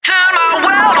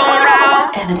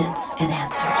Evidence and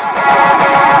Answers.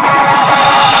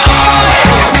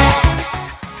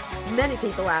 Many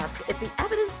people ask, if the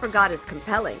evidence for God is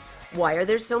compelling, why are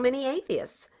there so many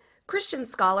atheists? Christian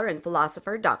scholar and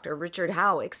philosopher Dr. Richard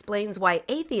Howe explains why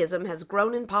atheism has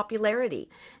grown in popularity,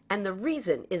 and the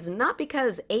reason is not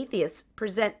because atheists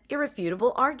present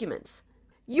irrefutable arguments.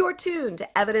 You're tuned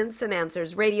to Evidence and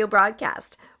Answers radio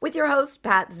broadcast with your host,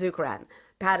 Pat Zukeran.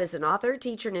 Pat is an author,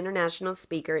 teacher, and international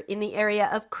speaker in the area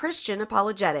of Christian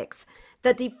apologetics,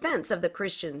 the defense of the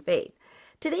Christian faith.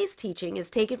 Today's teaching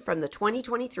is taken from the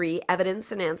 2023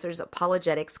 Evidence and Answers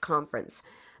Apologetics Conference.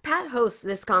 Pat hosts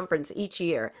this conference each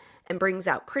year and brings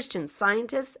out Christian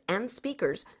scientists and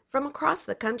speakers from across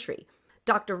the country.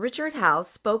 Dr. Richard Howe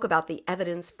spoke about the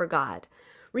evidence for God.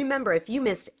 Remember, if you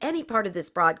missed any part of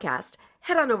this broadcast,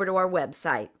 head on over to our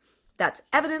website. That's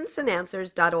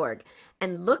evidenceandanswers.org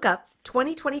and look up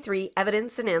 2023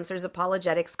 Evidence and Answers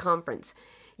Apologetics Conference.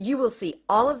 You will see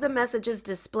all of the messages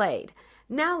displayed.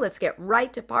 Now let's get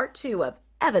right to part 2 of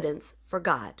Evidence for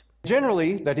God.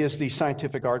 Generally, that is, the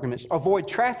scientific arguments, avoid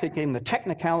trafficking in the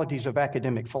technicalities of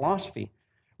academic philosophy,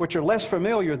 which are less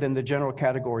familiar than the general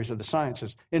categories of the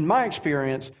sciences. In my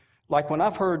experience, like when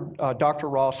I've heard Dr.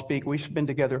 Ross speak, we've been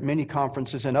together at many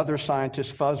conferences, and other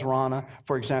scientists, Fuzz Rana,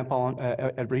 for example,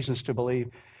 at Reasons to Believe,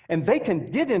 and they can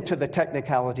get into the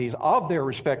technicalities of their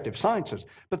respective sciences,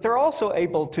 but they're also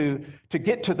able to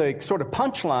get to the sort of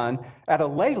punchline at a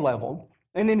lay level,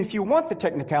 and then if you want the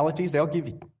technicalities, they'll give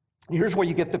you, here's where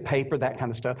you get the paper, that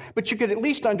kind of stuff. But you could at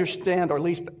least understand, or at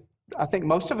least I think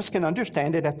most of us can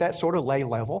understand it at that sort of lay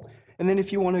level. And then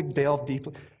if you want to delve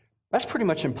deeply, that's pretty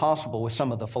much impossible with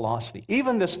some of the philosophy.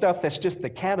 Even the stuff that's just the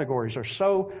categories are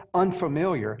so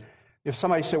unfamiliar. If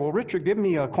somebody said, well, Richard, give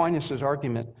me Aquinas'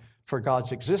 argument for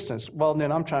God's existence. Well,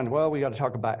 then I'm we got to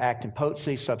talk about act and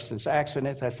potency, substance,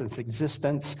 accidents, essence,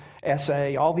 existence,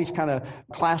 essay, all these kind of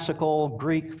classical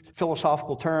Greek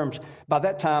philosophical terms. By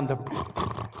that time,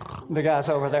 the guy's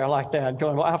over there like that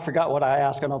going, well, I forgot what I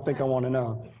asked. I don't think I want to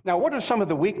know. Now, what are some of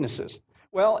the weaknesses?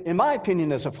 Well, in my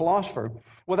opinion as a philosopher,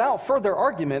 without further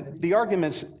argument, the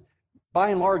arguments by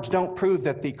and large don't prove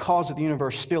that the cause of the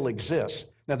universe still exists.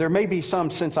 Now, there may be some,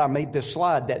 since I made this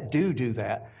slide, that do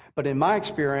that. But in my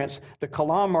experience, the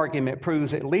Kalam argument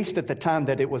proves, at least at the time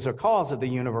that it was a cause of the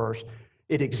universe,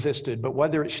 it existed. But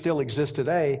whether it still exists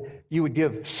today, you would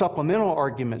give supplemental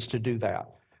arguments to do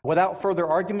that. Without further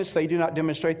arguments, they do not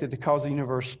demonstrate that the cause of the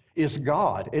universe is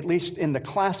God, at least in the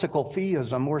classical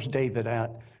theism. Where's David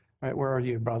at? Right, where are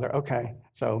you, brother? Okay,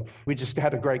 so we just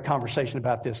had a great conversation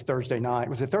about this Thursday night.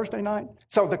 Was it Thursday night?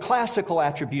 So the classical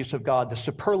attributes of God, the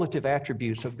superlative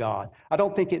attributes of God, I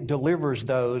don't think it delivers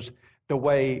those the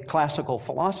way classical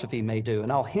philosophy may do.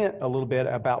 And I'll hint a little bit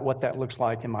about what that looks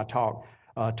like in my talk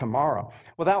tomorrow.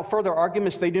 Without further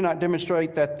arguments, they do not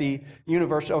demonstrate that the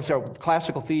universe,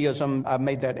 classical theism, I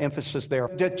made that emphasis there,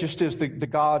 that just is the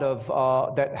God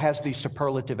of that has these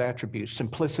superlative attributes: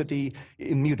 simplicity,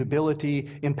 immutability,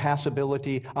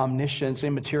 impassibility, omniscience,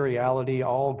 immateriality,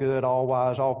 all good, all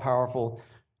wise, all powerful,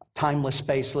 timeless,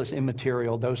 spaceless,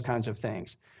 immaterial, those kinds of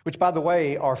things, which, by the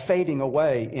way, are fading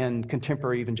away in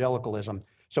contemporary evangelicalism.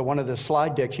 So one of the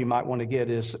slide decks you might want to get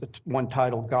is one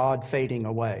titled God Fading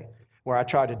Away, where I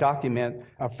try to document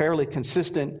a fairly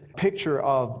consistent picture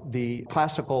of the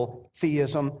classical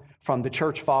theism from the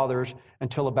church fathers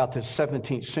until about the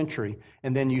 17th century.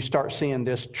 And then you start seeing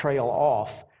this trail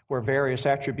off, where various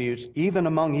attributes, even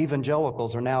among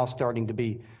evangelicals, are now starting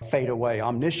to fade away.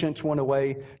 Omniscience went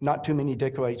away not too many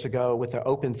decades ago with the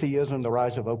open theism, the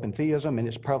rise of open theism and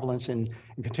its prevalence in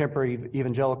contemporary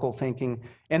evangelical thinking,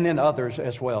 and then others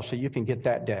as well. So you can get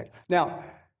that deck. Now,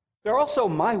 there are also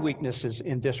my weaknesses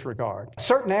in this regard.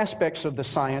 Certain aspects of the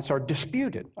science are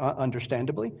disputed,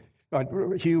 understandably.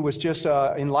 Hugh was just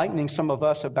enlightening some of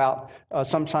us about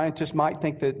some scientists might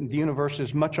think that the universe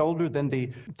is much older than the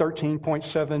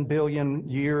 13.7 billion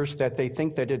years that they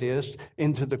think that it is,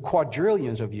 into the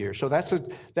quadrillions of years. So that's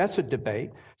a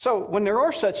debate. So when there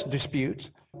are such disputes,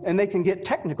 and they can get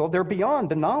technical, they're beyond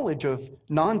the knowledge of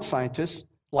non-scientists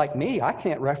like me. I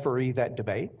can't referee that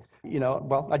debate.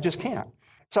 I just can't.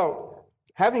 So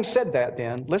having said that,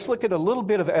 then, let's look at a little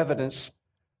bit of evidence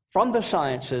from the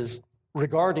sciences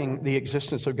regarding the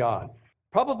existence of God.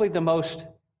 Probably the most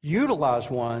utilized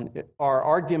one are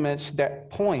arguments that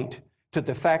point to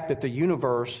the fact that the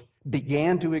universe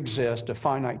began to exist a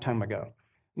finite time ago.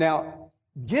 Now,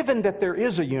 given that there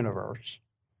is a universe,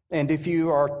 and if you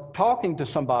are talking to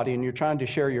somebody and you're trying to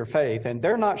share your faith and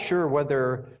they're not sure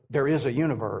whether there is a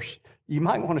universe, you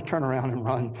might want to turn around and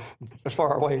run as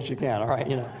far away as you can, all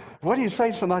right? What do you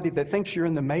say to somebody that thinks you're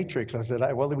in the Matrix? I said,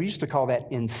 well, we used to call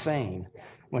that insane.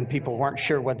 when people weren't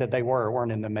sure whether they were or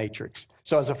weren't in the Matrix.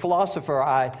 So as a philosopher,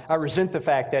 I resent the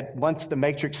fact that once the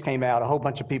Matrix came out, a whole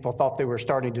bunch of people thought they were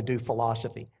starting to do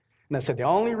philosophy. And I said, the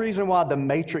only reason why the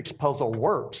Matrix puzzle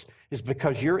works is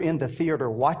because you're in the theater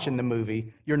watching the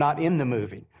movie, you're not in the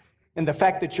movie. And the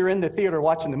fact that you're in the theater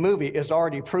watching the movie is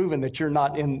already proven that you're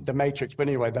not in the Matrix. But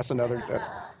anyway, that's another.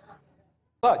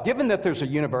 But given that there's a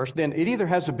universe, then it either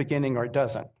has a beginning or it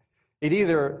doesn't.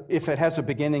 If it has a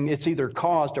beginning, it's either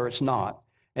caused or it's not.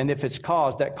 And if it's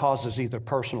caused, that cause is either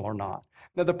personal or not.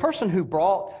 Now, the person who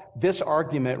brought this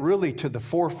argument really to the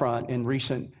forefront in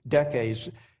recent decades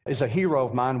is a hero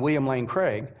of mine, William Lane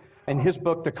Craig. In his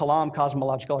book, The Kalam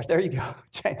Cosmological Age, there you go.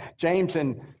 James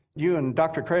and you and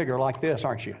Dr. Craig are like this,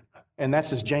 aren't you? And that's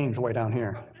his James way down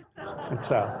here.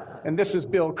 And this is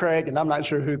Bill Craig, and I'm not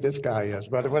sure who this guy is,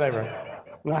 but whatever,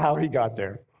 how he got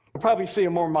there. You'll probably see a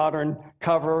more modern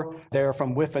cover there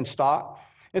from Whiff and Stock.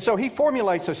 And so he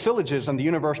formulates a syllogism: the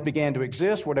universe began to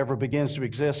exist. Whatever begins to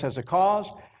exist has a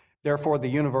cause. Therefore, the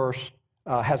universe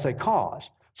has a cause.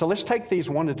 So let's take these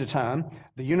one at a time.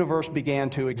 The universe began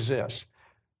to exist.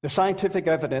 The scientific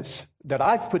evidence that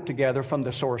I've put together from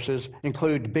the sources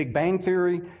include Big Bang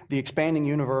Theory, the expanding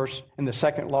universe, and the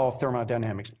second law of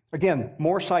thermodynamics. Again,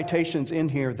 more citations in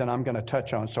here than I'm going to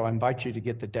touch on, so I invite you to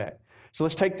get the deck. So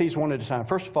let's take these one at a time.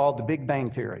 First of all, the Big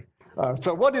Bang Theory.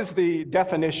 So what is the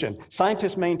definition?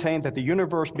 Scientists maintain that the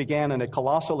universe began in a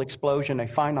colossal explosion a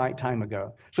finite time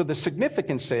ago. So the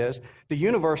significance is the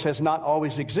universe has not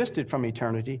always existed from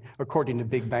eternity, according to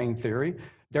Big Bang Theory.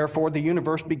 Therefore, the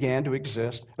universe began to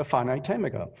exist a finite time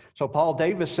ago. So Paul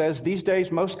Davis says, these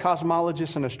days, most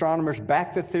cosmologists and astronomers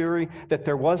back the theory that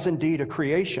there was indeed a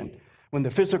creation, when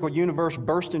the physical universe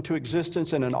burst into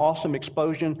existence in an awesome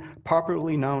explosion,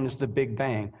 popularly known as the Big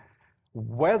Bang.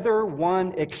 Whether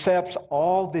one accepts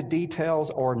all the details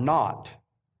or not,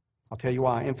 I'll tell you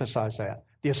why I emphasize that.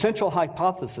 The essential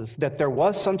hypothesis that there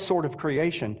was some sort of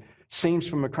creation seems,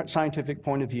 from a scientific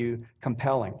point of view,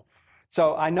 compelling.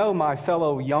 So I know my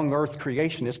fellow young earth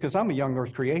creationists, because I'm a young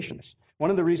earth creationist. One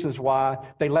of the reasons why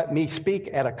they let me speak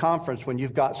at a conference when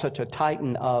you've got such a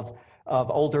titan of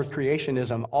old earth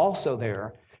creationism also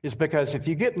there is because if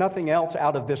you get nothing else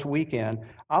out of this weekend,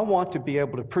 I want to be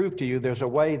able to prove to you there's a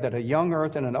way that a young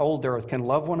earth and an old earth can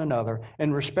love one another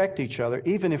and respect each other,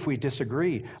 even if we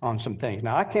disagree on some things.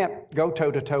 Now, I can't go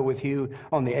toe-to-toe with Howe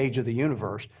on the age of the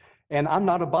universe, and I'm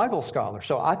not a Bible scholar,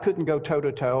 so I couldn't go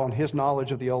toe-to-toe on his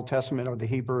knowledge of the Old Testament or the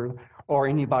Hebrew or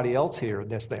anybody else here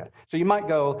that's that. So you might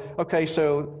go, okay,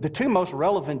 so the two most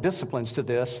relevant disciplines to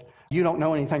this you don't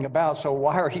know anything about, so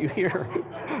why are you here?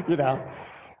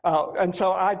 And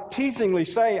so I teasingly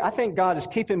say, I think God is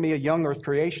keeping me a young earth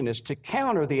creationist to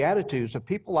counter the attitudes of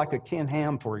people like a Ken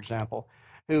Ham, for example,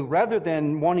 who rather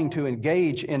than wanting to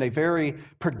engage in a very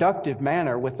productive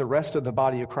manner with the rest of the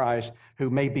body of Christ who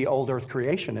may be old earth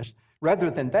creationists, rather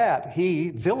than that, he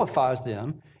vilifies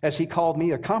them as he called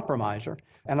me a compromiser.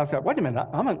 And I thought, wait a minute,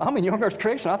 I'm a young earth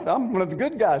creationist. I'm one of the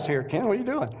good guys here, Ken. What are you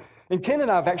doing? And Ken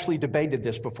and I have actually debated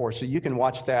this before, so you can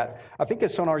watch that. I think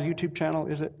it's on our YouTube channel,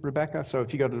 is it, Rebecca? So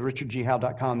if you go to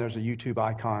richardghowe.com, there's a YouTube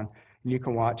icon, and you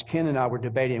can watch. Ken and I were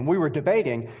debating, and we were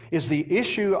debating, is the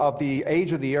issue of the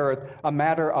age of the earth a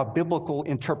matter of biblical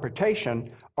interpretation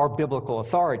or biblical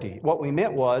authority? What we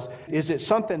meant was, is it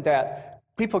something that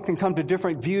people can come to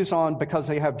different views on because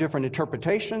they have different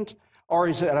interpretations? Or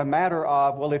is it a matter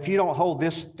of, well, if you don't hold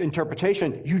this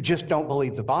interpretation, you just don't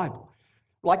believe the Bible?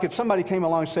 Like if somebody came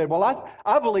along and said, well,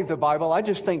 I believe the Bible, I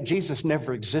just think Jesus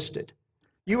never existed.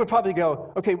 You would probably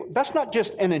go, okay, that's not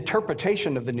just an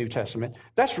interpretation of the New Testament.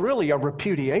 That's really a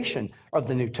repudiation of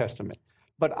the New Testament.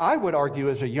 But I would argue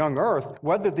as a young earth,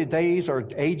 whether the days or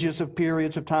ages of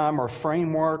periods of time or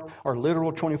framework or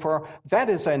literal 24 hour, that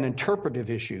is an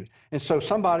interpretive issue. And so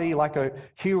somebody like a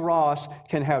Hugh Ross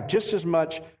can have just as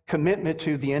much commitment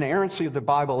to the inerrancy of the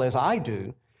Bible as I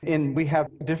do. And we have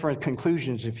different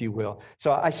conclusions, if you will.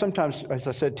 So I sometimes, as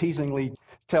I said, teasingly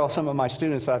tell some of my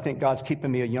students that I think God's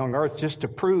keeping me a young earth just to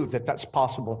prove that that's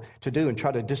possible to do and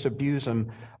try to disabuse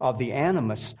them of the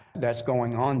animus that's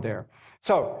going on there.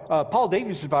 So Paul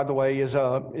Davies, by the way, is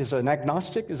an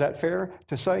agnostic. Is that fair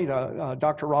to say?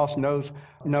 Dr. Ross knows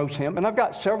him. And I've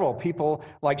got several people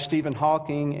like Stephen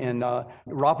Hawking and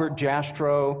Robert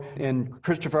Jastrow and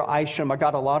Christopher Isham. I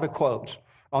got a lot of quotes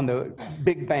on the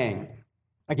Big Bang.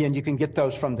 Again, you can get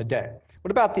those from the deck.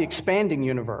 What about the expanding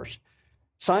universe?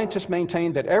 Scientists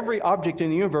maintain that every object in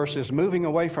the universe is moving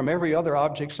away from every other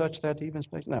object such that even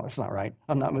space... No, it's not right.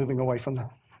 I'm not moving away from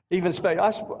Even space. I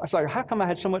was like, how come I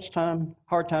had so much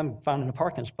hard time finding a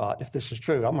parking spot if this is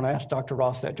true? I'm going to ask Dr.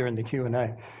 Ross that during the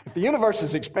Q&A. If the universe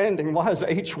is expanding, why is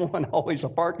H1 always a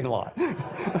parking lot?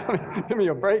 Give me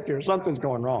a break here. Something's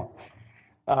going wrong.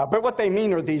 But what they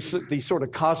mean are these sort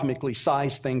of cosmically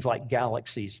sized things like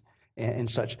galaxies and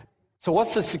such. So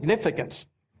what's the significance?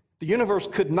 The universe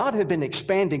could not have been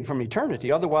expanding from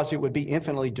eternity. Otherwise, it would be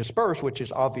infinitely dispersed, which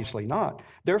is obviously not.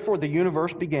 Therefore, the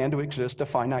universe began to exist a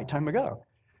finite time ago.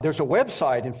 There's a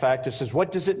website, in fact, that says,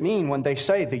 what does it mean when they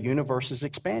say the universe is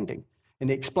expanding?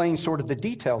 And it explains sort of the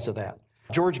details of that.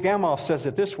 George Gamow says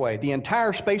it this way: the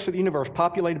entire space of the universe,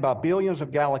 populated by billions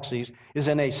of galaxies, is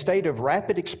in a state of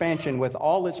rapid expansion with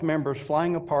all its members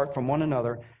flying apart from one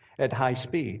another at high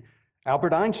speed.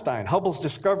 Albert Einstein: Hubble's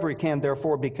discovery can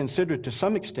therefore be considered to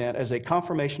some extent as a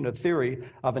confirmation of the theory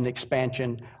of an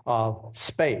expansion of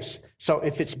space. So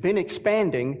if it's been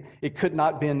expanding, it could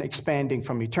not have been expanding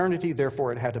from eternity,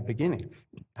 therefore it had a beginning.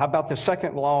 How about the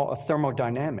second law of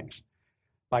thermodynamics?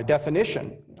 By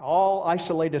definition, all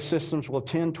isolated systems will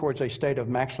tend towards a state of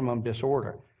maximum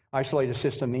disorder. Isolated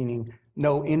system meaning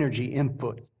no energy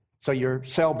input. So your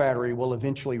cell battery will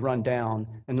eventually run down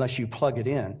unless you plug it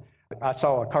in. I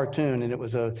saw a cartoon, and it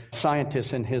was a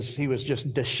scientist, and he was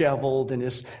just disheveled, and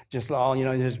his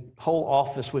whole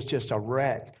office was just a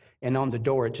wreck. And on the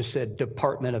door, it just said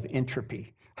Department of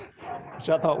Entropy, which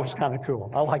I thought was kind of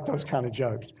cool. I like those kind of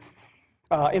jokes.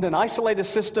 In an isolated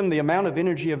system, the amount of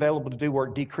energy available to do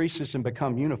work decreases and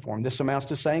becomes uniform. This amounts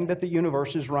to saying that the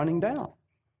universe is running down.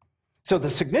 So the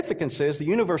significance is the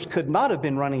universe could not have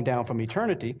been running down from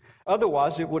eternity.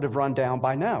 Otherwise, it would have run down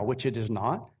by now, which it is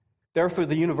not. Therefore,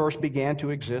 the universe began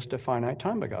to exist a finite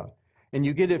time ago. And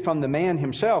you get it from the man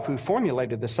himself who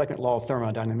formulated the second law of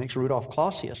thermodynamics, Rudolf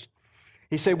Clausius.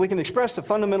 He said, we can express the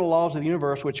fundamental laws of the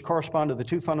universe, which correspond to the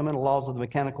two fundamental laws of the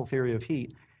mechanical theory of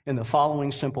heat, in the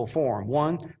following simple form.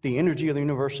 1, the energy of the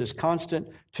universe is constant.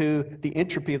 2, the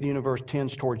entropy of the universe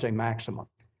tends towards a maximum.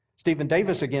 Stephen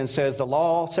Davis again says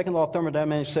second law of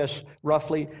thermodynamics says,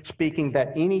 roughly speaking,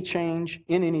 that in any change,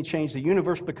 the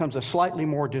universe becomes a slightly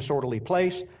more disorderly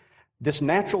place. This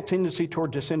natural tendency toward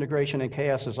disintegration and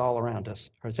chaos is all around us,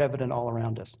 or is evident all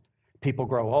around us. People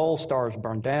grow old, stars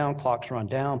burn down, clocks run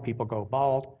down, people go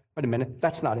bald. Wait a minute,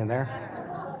 that's not in there.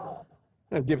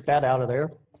 Get that out of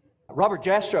there. Robert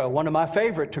Jastrow, one of my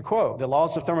favorite to quote, the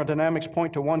laws of thermodynamics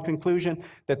point to one conclusion,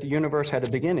 that the universe had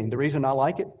a beginning. The reason I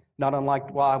like it, not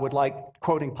unlike why I would like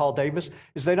quoting Paul Davis,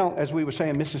 is they don't, as we were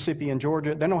saying, Mississippi and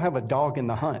Georgia, they don't have a dog in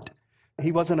the hunt.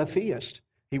 He wasn't a theist.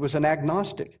 He was an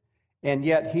agnostic. And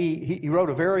yet he wrote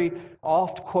a very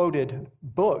oft-quoted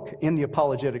book in the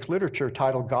apologetics literature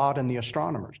titled God and the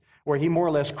Astronomers, where he more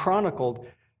or less chronicled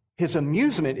his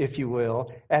amusement, if you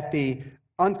will, at the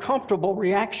uncomfortable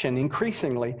reaction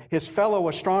increasingly his fellow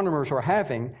astronomers were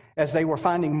having as they were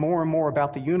finding more and more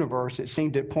about the universe. It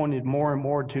seemed it pointed more and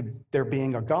more to there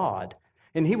being a God.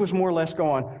 And he was more or less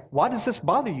going, why does this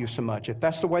bother you so much? If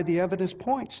that's the way the evidence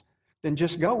points, then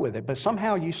just go with it. But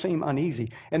somehow you seem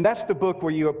uneasy. And that's the book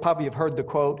where you probably have heard the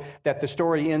quote that the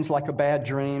story ends like a bad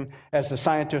dream. As the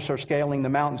scientists are scaling the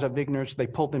mountains of ignorance, they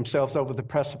pull themselves over the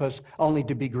precipice only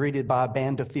to be greeted by a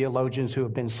band of theologians who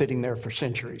have been sitting there for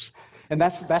centuries. And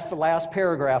that's the last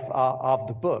paragraph of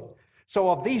the book. So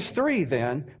of these three,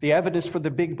 then, the evidence for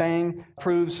the Big Bang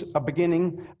proves a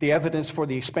beginning, the evidence for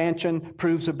the expansion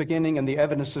proves a beginning, and the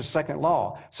evidence of the second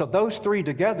law. So those three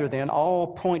together, then, all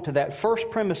point to that first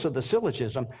premise of the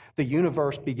syllogism: the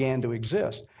universe began to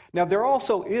exist. Now, there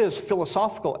also is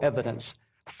philosophical evidence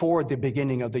for the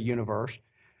beginning of the universe.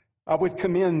 I would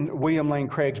commend William Lane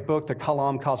Craig's book, The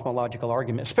Kalam Cosmological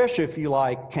Argument, especially if you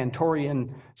like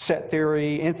Cantorian set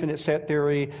theory, infinite set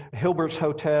theory, Hilbert's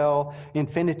Hotel,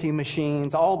 infinity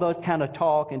machines, all those kind of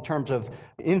talk in terms of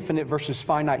infinite versus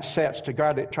finite sets to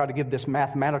try to give this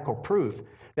mathematical proof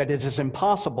that it is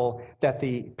impossible that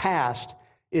the past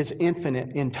is infinite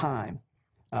in time.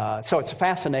 So it's a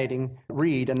fascinating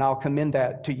read, and I'll commend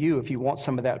that to you if you want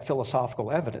some of that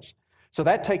philosophical evidence. So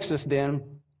that takes us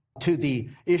then to the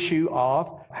issue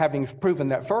of, having proven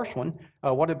that first one,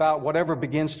 what about whatever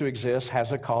begins to exist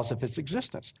has a cause of its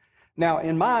existence? Now,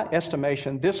 in my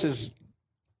estimation, this is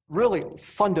really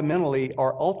fundamentally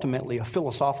or ultimately a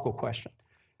philosophical question.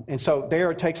 And so there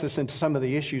it takes us into some of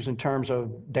the issues in terms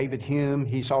of David Hume.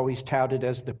 He's always touted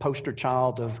as the poster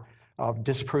child of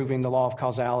disproving the law of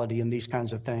causality and these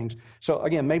kinds of things. So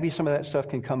again, maybe some of that stuff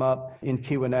can come up in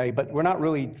Q&A, but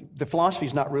the philosophy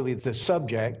is not really the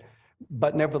subject.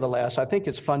 But nevertheless, I think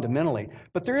it's fundamentally.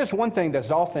 But there is one thing that's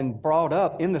often brought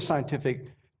up in the scientific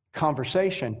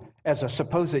conversation, as a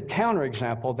supposed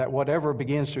counterexample that whatever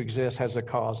begins to exist has a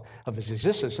cause of its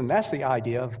existence. And that's the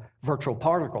idea of virtual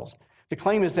particles. The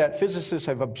claim is that physicists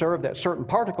have observed that certain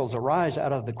particles arise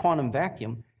out of the quantum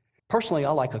vacuum. Personally,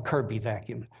 I like a Kirby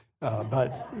vacuum,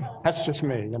 but that's just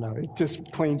me. It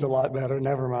just cleans a lot better.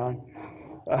 Never mind.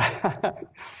 It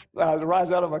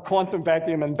arises out of a quantum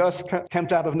vacuum and thus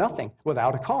comes out of nothing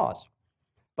without a cause.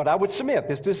 But I would submit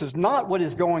this is not what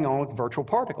is going on with virtual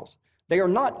particles. They are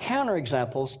not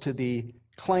counterexamples to the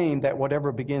claim that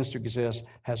whatever begins to exist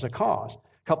has a cause.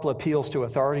 A couple of appeals to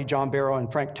authority. John Barrow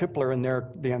and Frank Tipler in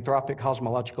The Anthropic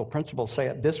Cosmological Principles say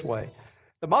it this way.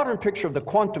 The modern picture of the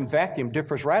quantum vacuum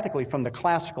differs radically from the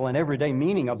classical and everyday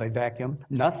meaning of a vacuum,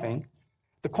 nothing.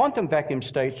 The quantum vacuum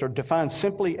states are defined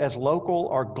simply as local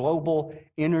or global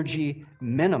energy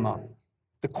minima.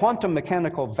 The quantum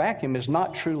mechanical vacuum is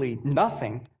not truly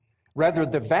nothing. Rather,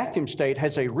 the vacuum state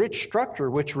has a rich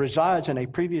structure which resides in a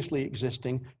previously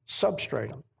existing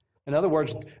substratum. In other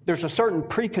words, there's a certain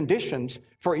preconditions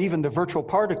for even the virtual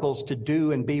particles to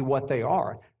do and be what they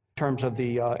are, in terms of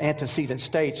the antecedent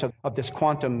states of this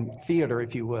quantum theater,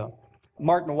 if you will.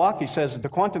 Mark Nowacki says that the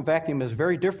quantum vacuum is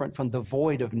very different from the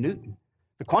void of Newton.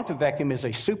 The quantum vacuum is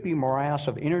a soupy morass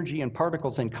of energy and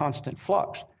particles in constant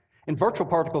flux. And virtual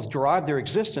particles derive their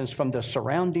existence from the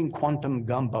surrounding quantum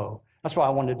gumbo. That's why I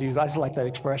wanted to use, I just like that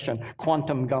expression,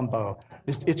 quantum gumbo.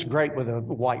 It's great with a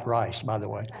white rice, by the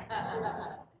way.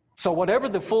 So whatever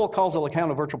the full causal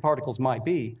account of virtual particles might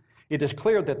be, it is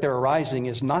clear that their arising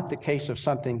is not the case of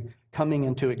something coming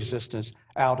into existence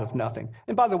out of nothing.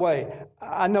 And by the way,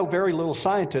 I know very little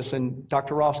scientists, and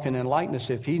Dr. Ross can enlighten us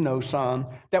if he knows some,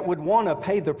 that would want to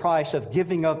pay the price of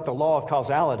giving up the law of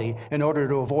causality in order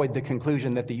to avoid the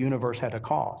conclusion that the universe had a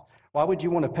cause. Why would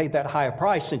you want to pay that high a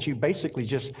price since you basically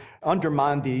just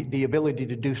undermine the ability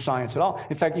to do science at all?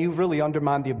 In fact, you really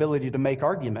undermine the ability to make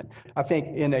argument. I think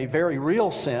in a very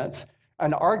real sense,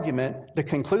 an argument, the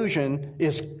conclusion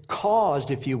is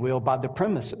caused, if you will, by the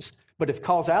premises. But if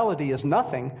causality is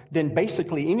nothing, then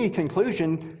basically any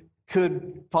conclusion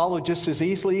could follow just as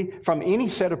easily from any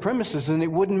set of premises and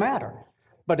it wouldn't matter.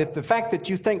 But if the fact that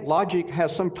you think logic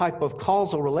has some type of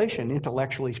causal relation,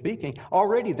 intellectually speaking,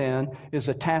 already then is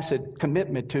a tacit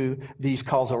commitment to these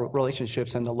causal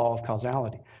relationships and the law of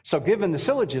causality. So given the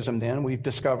syllogism then, we've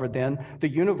discovered then the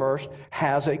universe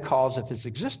has a cause of its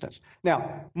existence.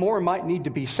 Now, more might need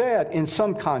to be said in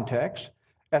some context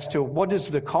as to what is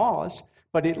the cause,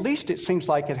 but at least it seems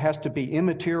like it has to be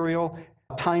immaterial,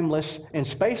 timeless, and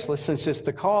spaceless, since it's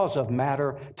the cause of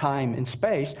matter, time, and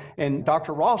space. And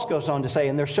Dr. Ross goes on to say,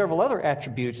 and there's several other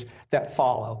attributes that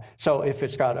follow. So if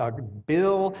it's got a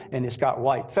bill, and it's got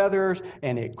white feathers,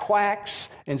 and it quacks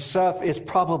and stuff, it's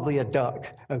probably a duck,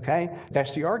 okay?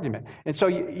 That's the argument. And so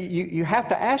you have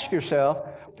to ask yourself,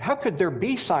 how could there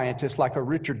be scientists like a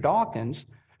Richard Dawkins,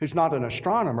 who's not an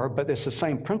astronomer, but it's the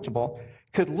same principle,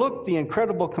 could look the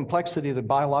incredible complexity of the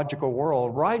biological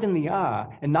world right in the eye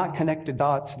and not connect the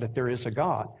dots that there is a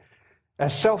God.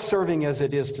 As self-serving as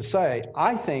it is to say,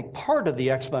 I think part of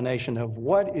the explanation of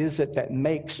what is it that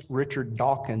makes Richard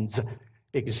Dawkins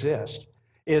exist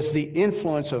is the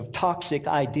influence of toxic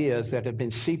ideas that have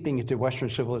been seeping into Western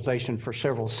civilization for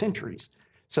several centuries,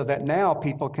 so that now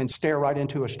people can stare right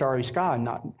into a starry sky and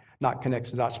not connect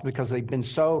the dots because they've been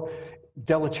so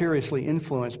deleteriously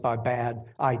influenced by bad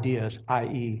ideas,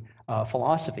 i.e.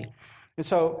 Philosophy. And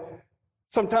so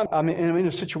sometimes I'm in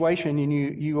a situation and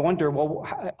you wonder, well,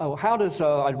 how does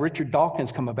Richard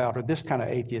Dawkins come about, or this kind of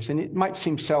atheist? And it might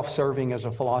seem self-serving as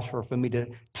a philosopher for me to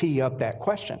tee up that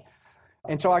question.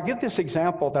 And so I give this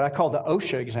example that I call the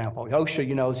OSHA example.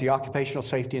 OSHA, is the Occupational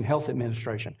Safety and Health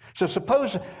Administration. So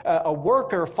suppose a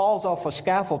worker falls off a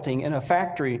scaffolding in a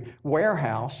factory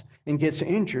warehouse and gets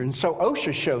injured, and so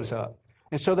OSHA shows up.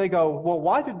 And so they go, well,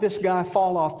 why did this guy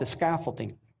fall off the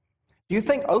scaffolding? Do you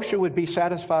think OSHA would be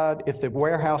satisfied if the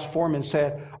warehouse foreman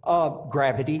said,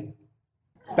 gravity?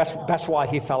 That's why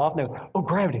he fell off. No, oh,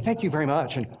 gravity, thank you very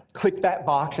much. And click that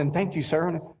box, and thank you, sir.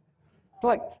 And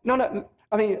like, no.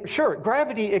 I mean, sure,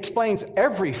 gravity explains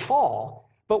every fall,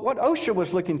 but what OSHA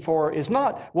was looking for is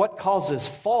not what causes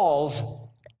falls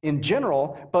in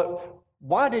general, but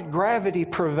why did gravity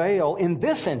prevail in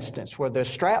this instance, where the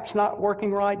strap's not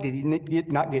working right? Did he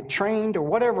not get trained or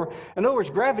whatever? In other words,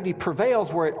 gravity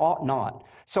prevails where it ought not.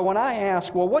 So when I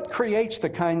ask, well, what creates the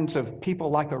kinds of people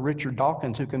like a Richard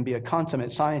Dawkins who can be a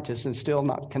consummate scientist and still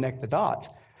not connect the dots?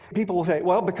 People will say,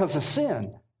 well, because of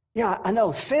sin. Yeah, I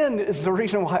know. Sin is the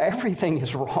reason why everything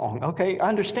is wrong, okay? I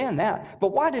understand that.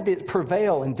 But why did it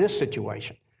prevail in this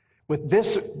situation? with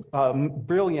this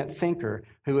brilliant thinker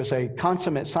who is a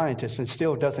consummate scientist and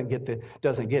still doesn't get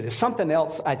it. Something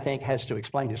else, I think, has to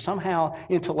explain it. Somehow,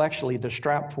 intellectually, the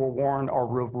straps were worn or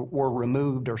were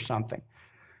removed or something.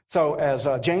 So as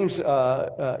James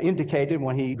indicated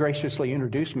when he graciously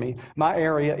introduced me, my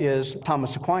area is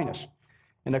Thomas Aquinas.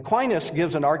 And Aquinas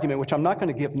gives an argument, which I'm not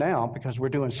going to give now because we're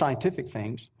doing scientific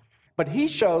things, but he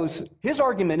shows his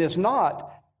argument has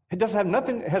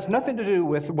nothing to do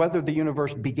with whether the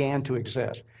universe began to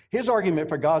exist. His argument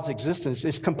for God's existence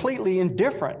is completely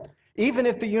indifferent. Even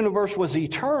if the universe was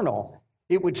eternal,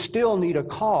 it would still need a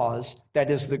cause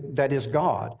that is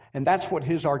God. And that's what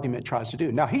his argument tries to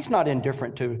do. Now, he's not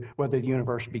indifferent to whether the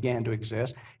universe began to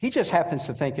exist. He just happens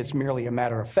to think it's merely a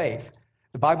matter of faith.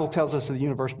 The Bible tells us that the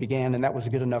universe began, and that was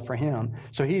good enough for him.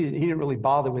 So he didn't really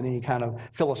bother with any kind of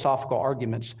philosophical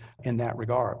arguments in that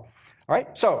regard. All right,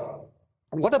 so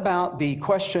what about the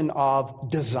question of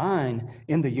design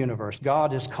in the universe?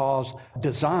 God has caused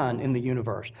design in the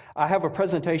universe. I have a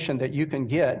presentation that you can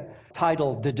get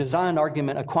titled The Design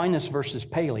Argument, Aquinas versus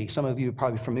Paley. Some of you are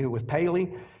probably familiar with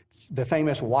Paley, the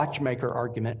famous watchmaker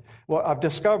argument. Well, I've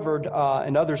discovered,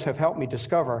 and others have helped me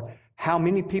discover, how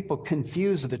many people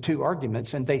confuse the two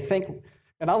arguments, and they think,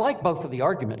 and I like both of the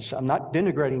arguments. I'm not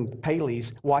denigrating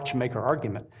Paley's watchmaker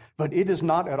argument, but it is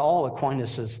not at all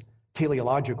Aquinas'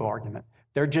 teleological argument.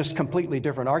 They're just completely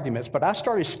different arguments. But I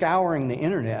started scouring the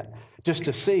internet just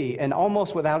to see, and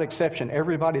almost without exception,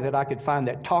 everybody that I could find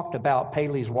that talked about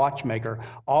Paley's watchmaker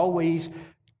always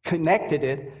connected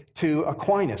it to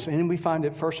Aquinas. And then we find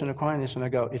it first in Aquinas, and I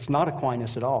go, it's not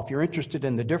Aquinas at all. If you're interested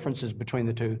in the differences between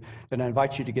the two, then I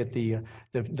invite you to get the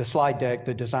slide deck,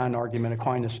 the design argument,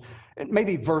 Aquinas. And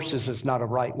maybe verses is not a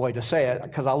right way to say it,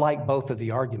 because I like both of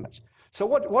the arguments. So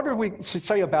what are we to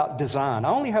say about design? I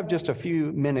only have just a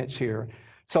few minutes here.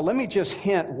 So let me just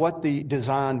hint what the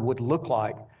design would look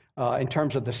like in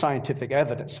terms of the scientific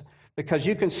evidence. Because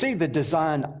you can see the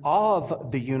design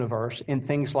of the universe in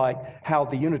things like how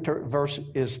the universe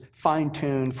is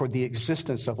fine-tuned for the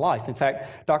existence of life. In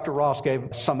fact, Dr. Ross gave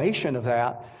a summation of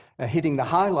that, hitting the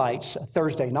highlights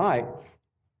Thursday night.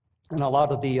 And a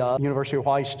lot of the University of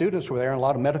Hawaii students were there, and a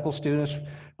lot of medical students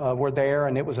were there,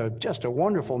 and it was just a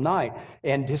wonderful night.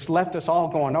 And just left us all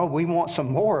going, oh, we want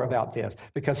some more about this,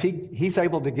 because he's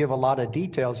able to give a lot of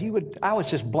details. I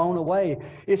was just blown away.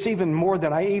 It's even more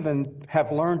than I even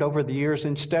have learned over the years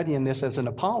in studying this as an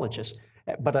apologist,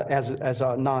 but as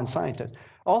a non-scientist.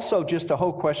 Also, just the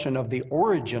whole question of the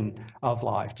origin of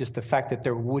life, just the fact that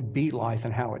there would be life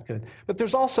and how it could. But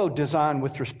there's also design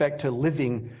with respect to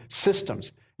living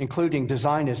systems, including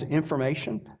design as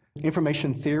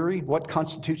information theory, what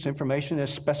constitutes information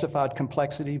as specified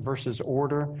complexity versus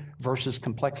order versus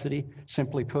complexity,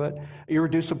 simply put.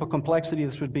 Irreducible complexity,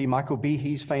 this would be Michael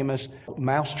Behe's famous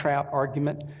mousetrap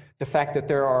argument, the fact that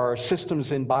there are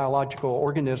systems in biological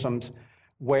organisms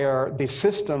where the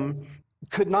system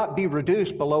could not be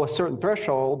reduced below a certain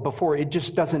threshold before it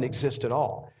just doesn't exist at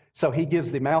all. So he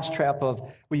gives the mousetrap of,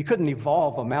 well, you couldn't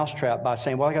evolve a mousetrap by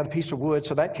saying, well, I got a piece of wood,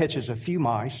 so that catches a few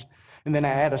mice. And then I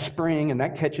add a spring, and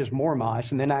that catches more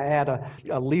mice. And then I add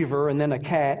a lever, and then a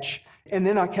catch. And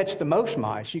then I catch the most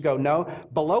mice. You go, no,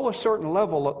 below a certain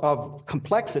level of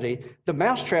complexity, the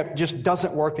mousetrap just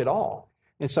doesn't work at all.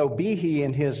 And so Behe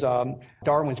in his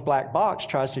Darwin's Black Box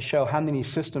tries to show how many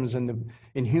systems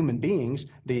in human beings,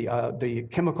 the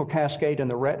chemical cascade in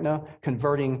the retina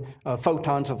converting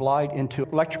photons of light into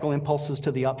electrical impulses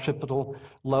to the occipital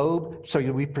lobe so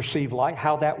we perceive light,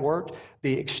 how that worked,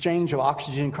 the exchange of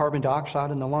oxygen and carbon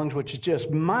dioxide in the lungs, which is just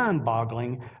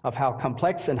mind-boggling of how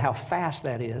complex and how fast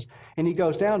that is. And he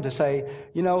goes down to say,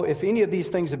 if any of these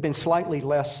things had been slightly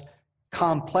less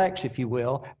complex, if you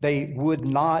will, they would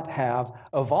not have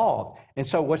evolved. And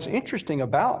so what's interesting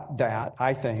about that,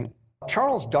 I think,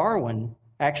 Charles Darwin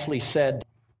actually said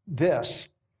this: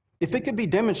 if it could be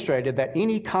demonstrated that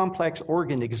any complex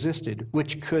organ existed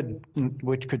which could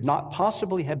not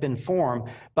possibly have been formed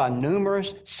by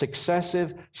numerous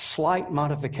successive slight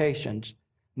modifications,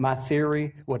 my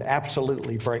theory would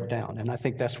absolutely break down. And I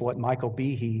think that's what Michael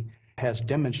Behe has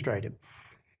demonstrated.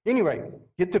 Anyway,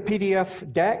 get the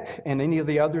PDF deck and any of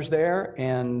the others there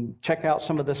and check out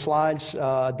some of the slides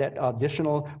that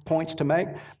additional points to make.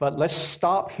 But let's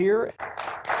stop here.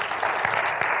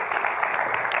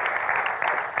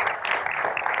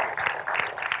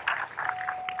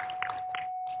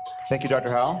 Thank you, Dr.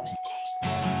 Howe.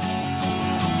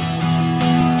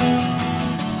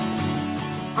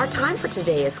 Our time for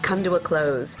today has come to a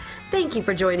close. Thank you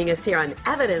for joining us here on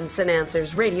Evidence and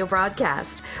Answers radio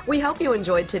broadcast. We hope you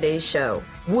enjoyed today's show.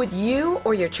 Would you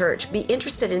or your church be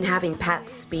interested in having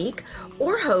Pat speak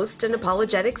or host an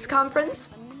apologetics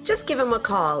conference? Just give him a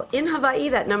call. In Hawaii,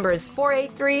 that number is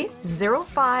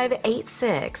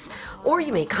 483-0586. Or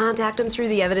you may contact him through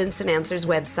the Evidence and Answers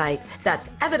website. That's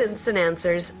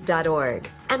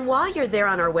evidenceandanswers.org. And while you're there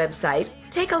on our website,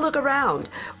 take a look around.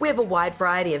 We have a wide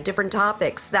variety of different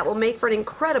topics that will make for an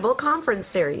incredible conference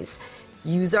series.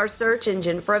 Use our search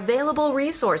engine for available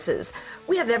resources.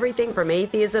 We have everything from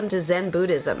atheism to Zen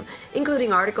Buddhism,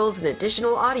 including articles and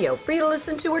additional audio free to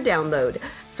listen to or download.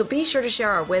 So be sure to share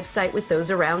our website with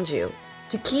those around you.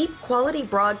 To keep quality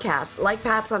broadcasts like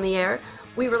Pat's on the air,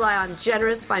 we rely on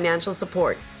generous financial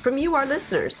support from you, our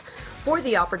listeners. For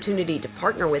the opportunity to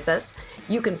partner with us,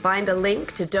 you can find a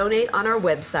link to donate on our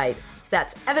website.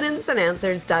 That's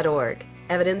evidenceandanswers.org.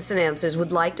 Evidence and Answers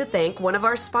would like to thank one of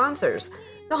our sponsors,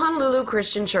 the Honolulu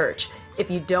Christian Church. If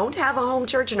you don't have a home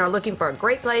church and are looking for a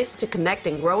great place to connect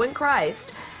and grow in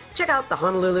Christ, check out the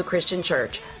Honolulu Christian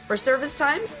Church. For service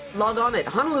times, log on at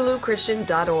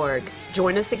honoluluchristian.org.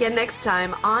 Join us again next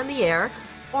time on the air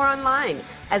or online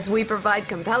as we provide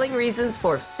compelling reasons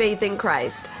for faith in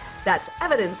Christ. That's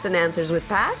Evidence and Answers with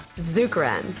Pat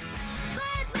Zukeran.